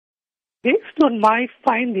Based on my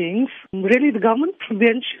findings, really the government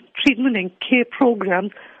prevention, treatment and care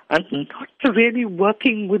programs are not really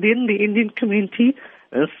working within the Indian community,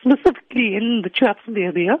 specifically in the Chatsworth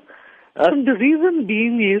area. The reason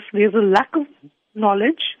being is there's a lack of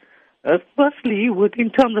knowledge, firstly,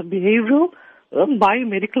 in terms of behavioral,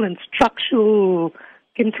 biomedical and structural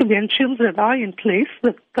interventions that are in place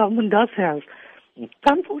that government does have.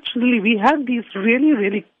 Unfortunately, we have these really,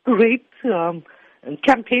 really great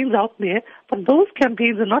campaigns out there, but those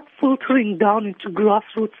campaigns are not filtering down into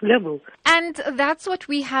grassroots level. And that's what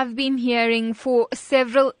we have been hearing for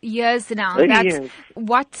several years now.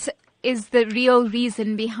 What is the real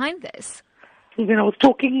reason behind this? When I was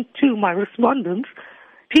talking to my respondents,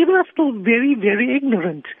 people are still very, very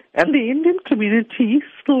ignorant. And the Indian community,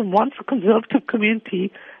 still once a conservative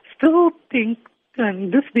community, still think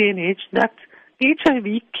in this day and age that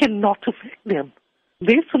HIV cannot affect them.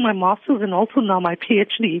 Based on my master's and also now my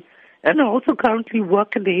PhD, and I also currently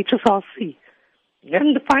work at the HSRC.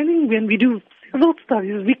 And the finding when we do several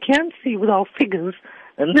studies, we can see with our figures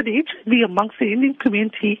that HIV amongst the Indian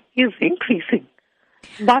community is increasing.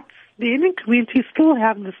 But the Indian community still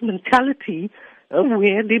have this mentality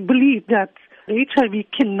where they believe that HIV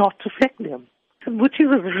cannot affect them, which is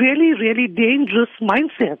a really, really dangerous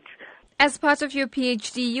mindset. As part of your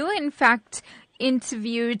PhD, you in fact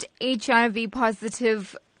interviewed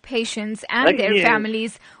HIV-positive patients and their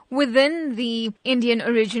families within the Indian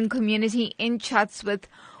origin community in Chatsworth.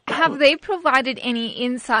 Have they provided any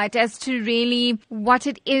insight as to really what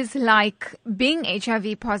it is like being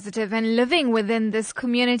HIV positive and living within this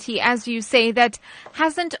community, as you say, that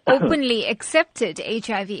hasn't openly accepted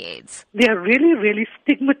HIV/AIDS? They are really, really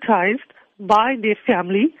stigmatized by their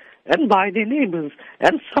family and by their neighbors.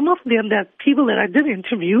 And some of them, that people that I did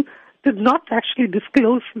interview, did not actually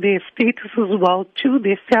disclose their status as well to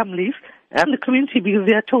their families and the community because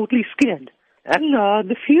they are totally scared. And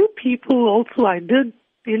the few people also I did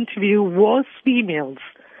interview was females.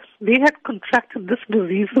 They had contracted this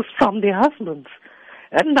diseases from their husbands.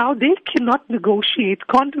 And now they cannot negotiate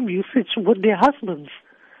condom usage with their husbands.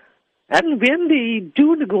 And when they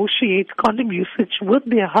do negotiate condom usage with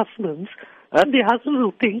their husbands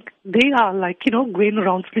will think they are going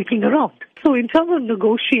around sleeping around. So in terms of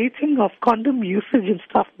negotiating of condom usage and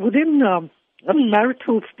stuff within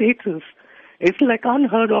marital status, it's like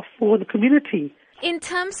unheard of for the community. In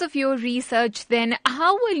terms of your research then,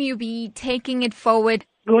 how will you be taking it forward?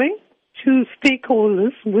 Going to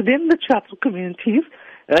stakeholders within the Chatsworth communities,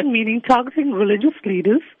 meaning targeting religious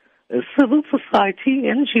leaders, civil society,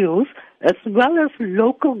 NGOs, as well as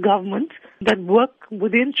local government that work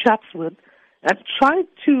within Chatsworth, and try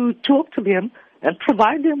to talk to them and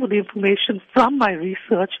provide them with information from my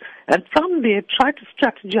research, and from there try to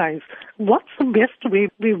strategize what's the best way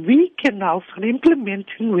where we can now start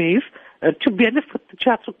implementing ways to benefit the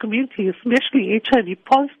Chatsworth community, especially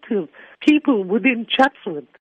HIV-positive people within Chatsworth.